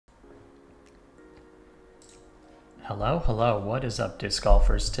Hello, what is up, disc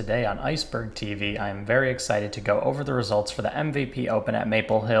golfers? Today on Iceberg TV, I am very excited to go over the results for the MVP Open at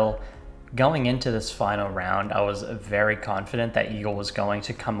Maple Hill. Going into this final round, I was very confident that Eagle was going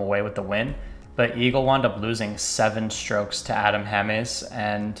to come away with the win, but Eagle wound up losing 7 strokes to Adam James,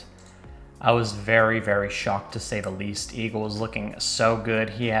 and I was very shocked to say the least. Eagle was looking so good.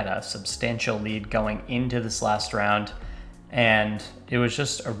 He had a substantial lead going into this last round, and it was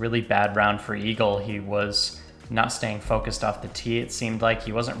just a really bad round for Eagle. He was not staying focused off the tee. It seemed like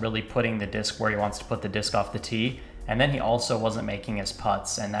he wasn't really putting the disc where he wants to put the disc off the tee, and then he also wasn't making his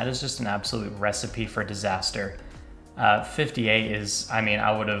putts, and that is just an absolute recipe for disaster. 58 is,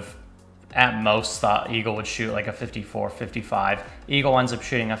 I would have at most thought Eagle would shoot like a 54, 55. Eagle ends up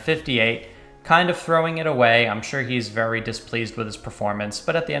shooting a 58, kind of throwing it away. I'm sure he's very displeased with his performance,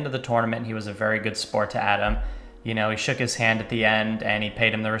 but at the end of the tournament, he was a very good sport to Adam. You know, he shook his hand at the end, and he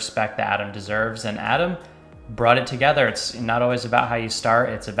paid him the respect that Adam deserves, and Adam brought it together. It's not always about how you start,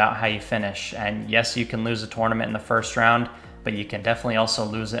 it's about how you finish. And yes, you can lose a tournament in the first round, but you can definitely also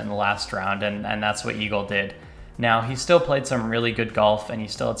lose it in the last round, and that's what Eagle did. Now, he still played some really good golf, and he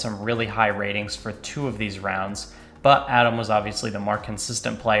still had some really high ratings for 2 of these rounds, but Adam was obviously the more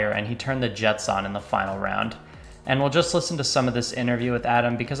consistent player, and he turned the jets on in the final round. And we'll just listen to some of this interview with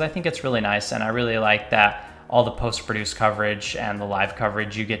Adam because I think it's really nice, and I really like that all the post-produced coverage and the live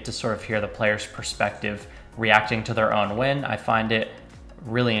coverage, you get to sort of hear the player's perspective reacting to their own win. I find it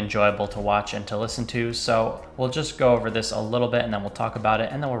really enjoyable to watch and to listen to. So we'll just go over this a little bit and then we'll talk about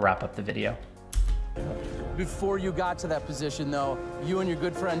it and then we'll wrap up the video. Before you got to that position though, you and your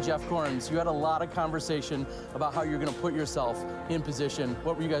good friend Jeff Corns, you had a lot of conversation about how you're gonna put yourself in position.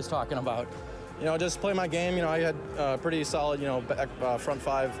 What were you guys talking about? You know, just play my game. You know, I had pretty solid,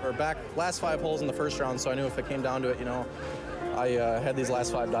 back, last 5 holes in the first round, so I knew if it came down to it, I had these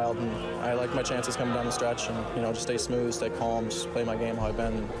last 5 dialed, and I like my chances coming down the stretch, and just stay smooth, stay calm, just play my game how I've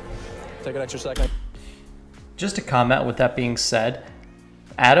been, and take an extra second. Just a comment with that being said,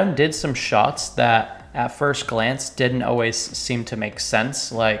 Adam did some shots that at first glance didn't always seem to make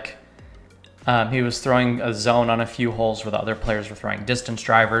sense. Like he was throwing a zone on a few holes where the other players were throwing distance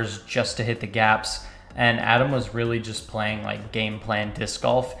drivers just to hit the gaps, and Adam was really just playing like game plan disc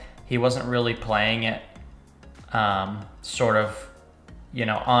golf. He wasn't really playing it sort of,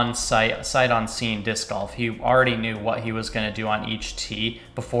 on sight unseen disc golf. He already knew what he was going to do on each tee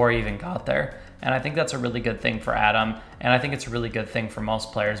before he even got there. And I think that's a really good thing for Adam. And I think it's a really good thing for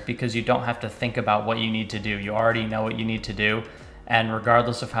most players because you don't have to think about what you need to do. You already know what you need to do. And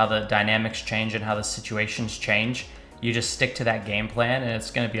regardless of how the dynamics change and how the situations change, you just stick to that game plan and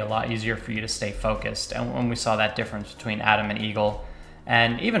it's going to be a lot easier for you to stay focused. And when we saw that difference between Adam and Eagle,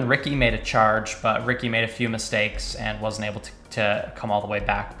 and even Ricky made a charge, but Ricky made a few mistakes and wasn't able to come all the way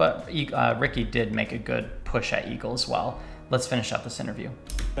back. But Ricky did make a good push at Eagle as well. Let's finish up this interview.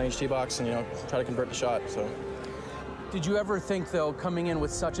 Each tee box and, try to convert the shot, so. Did you ever think, though, coming in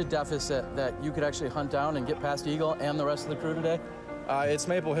with such a deficit that you could actually hunt down and get past Eagle and the rest of the crew today? It's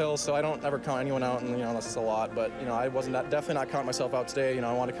Maple Hill, so I don't ever count anyone out, and, unless it's a lot. But, I wasn't definitely not counting myself out today.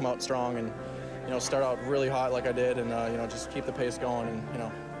 I wanted to come out strong and, start out really hot like I did and, just keep the pace going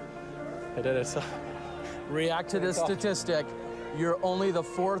and, I did it, so. React to this statistic. You're only the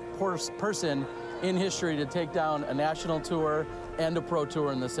 4th person in history to take down a national tour and a pro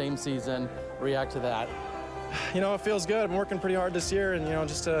tour in the same season. React to that. It feels good. I'm working pretty hard this year and,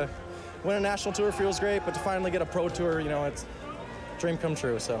 just to win a national tour feels great, but to finally get a pro tour, it's a dream come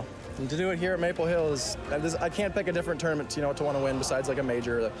true, so. And to do it here at Maple Hill is, I can't pick a different tournament, to want to win besides like a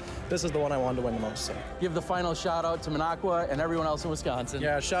major. This is the one I wanted to win the most. So. Give the final shout out to Minocqua and everyone else in Wisconsin.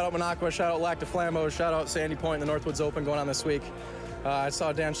 Yeah, shout out Minocqua, shout out Lac du Flambeau, shout out Sandy Point in the Northwoods Open going on this week. I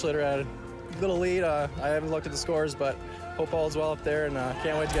saw Dan Schlitter had a little lead. I haven't looked at the scores, but hope all is well up there and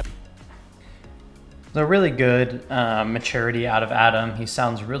can't wait to get. So really good maturity out of Adam. He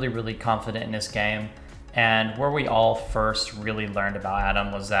sounds really confident in his game. And where we all first really learned about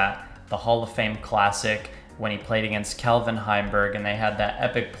Adam was at the Hall of Fame Classic when he played against Kelvin Heimberg and they had that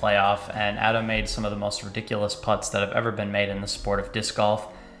epic playoff, and Adam made some of the most ridiculous putts that have ever been made in the sport of disc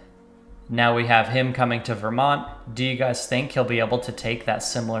golf. Now we have him coming to Vermont. Do you guys think he'll be able to take that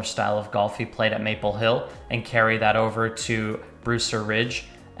similar style of golf he played at Maple Hill and carry that over to Brewster Ridge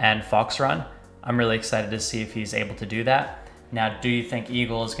and Fox Run? I'm really excited to see if he's able to do that. Now, do you think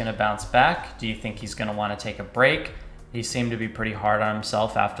Eagle is going to bounce back? Do you think he's going to want to take a break? He seemed to be pretty hard on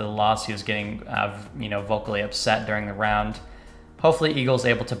himself after the loss. He was getting, vocally upset during the round. Hopefully Eagle's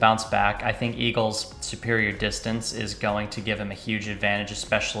able to bounce back. I think Eagle's superior distance is going to give him a huge advantage,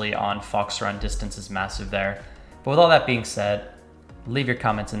 especially on Fox Run. Distance is massive there. But with all that being said, Leave your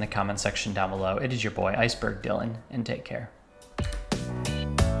comments in the comment section down below. It is your boy, Iceberg Dylan, and take care.